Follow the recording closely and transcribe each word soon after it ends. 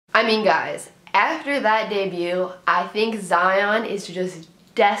I mean, guys, after that debut, I think Zion is just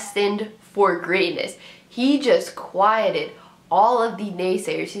destined for greatness. He just quieted all of the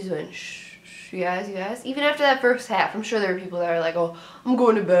naysayers. He's went, shh, you guys. Even after that first half, I'm sure there were people that are like, oh, I'm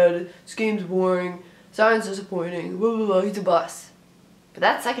going to bed, this game's boring, Zion's disappointing, blah, blah, blah, he's a bust. But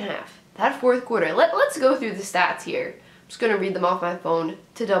that second half, that fourth quarter, let's go through the stats here. I'm just going to read them off my phone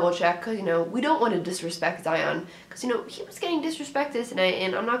to double check because, you know, we don't want to disrespect Zion because, you know, he was getting disrespected tonight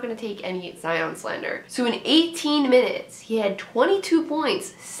and I'm not going to take any Zion slander. So in 18 minutes, he had 22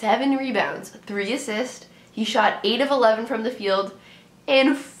 points, 7 rebounds, 3 assists. He shot 8 of 11 from the field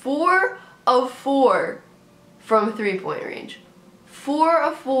and 4 of 4 from three-point range. 4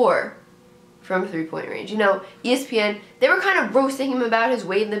 of 4 from three-point range. You know, ESPN, they were kind of roasting him about his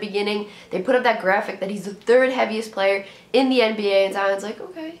weight in the beginning. They put up that graphic that he's the 3rd heaviest player in the NBA, and Zion's like,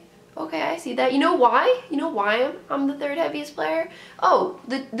 okay, I see that. You know why? You know why I'm the 3rd heaviest player? Oh,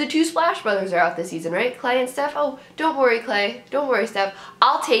 the 2 Splash Brothers are out this season, right? Clay and Steph. Oh, don't worry, Clay. Don't worry, Steph.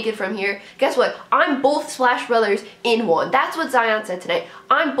 I'll take it from here. Guess what? I'm both Splash Brothers in one. That's what Zion said tonight.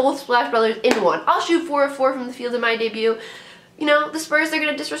 I'm both Splash Brothers in one. I'll shoot 4 of 4 from the field in my debut. You know, the Spurs, they're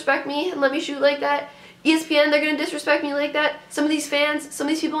going to disrespect me and let me shoot like that. ESPN, they're going to disrespect me like that. Some of these fans, some of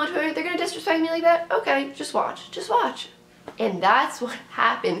these people on Twitter, they're going to disrespect me like that. Okay, just watch. Just watch. And that's what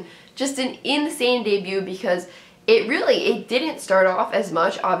happened. Just an insane debut because it didn't start off as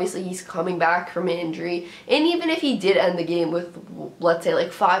much. Obviously, he's coming back from an injury. And even if he did end the game with, let's say,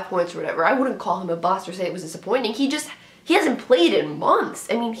 like 5 points or whatever, I wouldn't call him a bust or say it was disappointing. He hasn't played in months.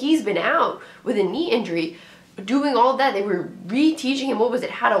 I mean, he's been out with a knee injury. Doing all that, they were reteaching him, what was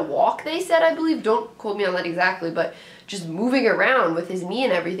it, how to walk, they said, I believe. Don't quote me on that exactly, but just moving around with his knee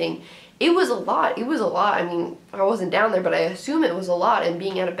and everything. It was a lot. It was a lot. I mean, I wasn't down there, but I assume it was a lot, and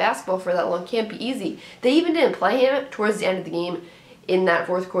being out of basketball for that long can't be easy. They even didn't play him towards the end of the game. In that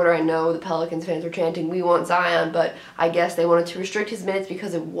fourth quarter, I know the Pelicans fans were chanting, we want Zion, but I guess they wanted to restrict his minutes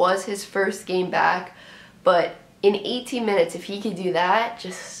because it was his first game back. But in 18 minutes, if he could do that,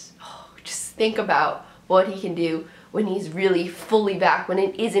 just think about what he can do when he's really fully back, when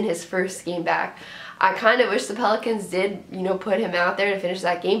it isn't his first game back. I kind of wish the Pelicans did, you know, put him out there to finish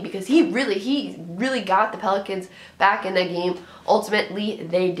that game because he really got the Pelicans back in that game. Ultimately,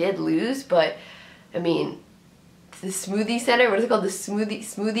 they did lose, but I mean, the Smoothie Center, what is it called? The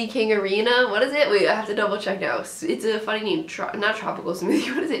Smoothie King Arena? What is it? Wait, I have to double check now. It's a funny name. Not Tropical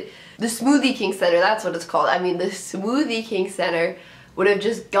Smoothie. What is it? The Smoothie King Center. That's what it's called. I mean, the Smoothie King Center would have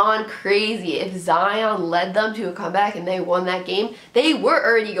just gone crazy if Zion led them to a comeback and they won that game. They were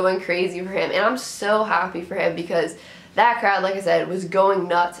already going crazy for him, and I'm so happy for him because that crowd, like I said, was going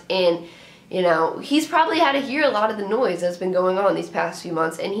nuts. And you know, he's probably had to hear a lot of the noise that's been going on these past few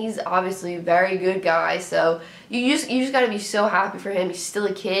months, and he's obviously a very good guy, so you just got to be so happy for him. He's still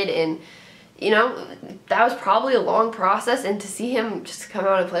a kid, and you know, that was probably a long process, and to see him just come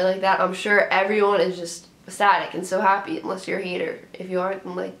out and play like that, I'm sure everyone is just ecstatic and so happy, unless you're a hater. If you aren't,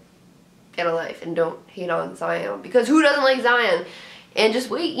 then like, get a life and don't hate on Zion, because who doesn't like Zion? And just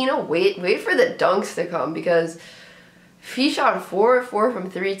wait, you know, wait for the dunks to come, because if he shot 4 of 4 from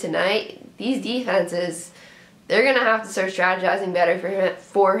 3 tonight, these defenses, they're gonna have to start strategizing better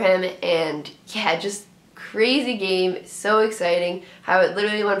for him. And yeah, just crazy game, so exciting how it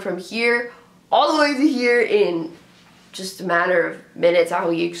literally went from here all the way to here in just a matter of minutes, how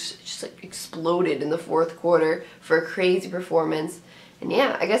he just like exploded in the fourth quarter for a crazy performance. And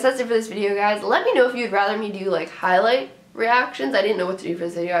yeah, I guess that's it for this video, guys. Let me know if you'd rather me do like highlight reactions. I didn't know what to do for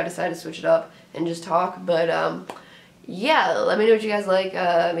this video. I decided to switch it up and just talk. But yeah, let me know what you guys like.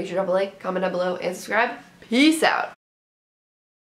 Make sure to drop a like, comment down below, and subscribe. Peace out.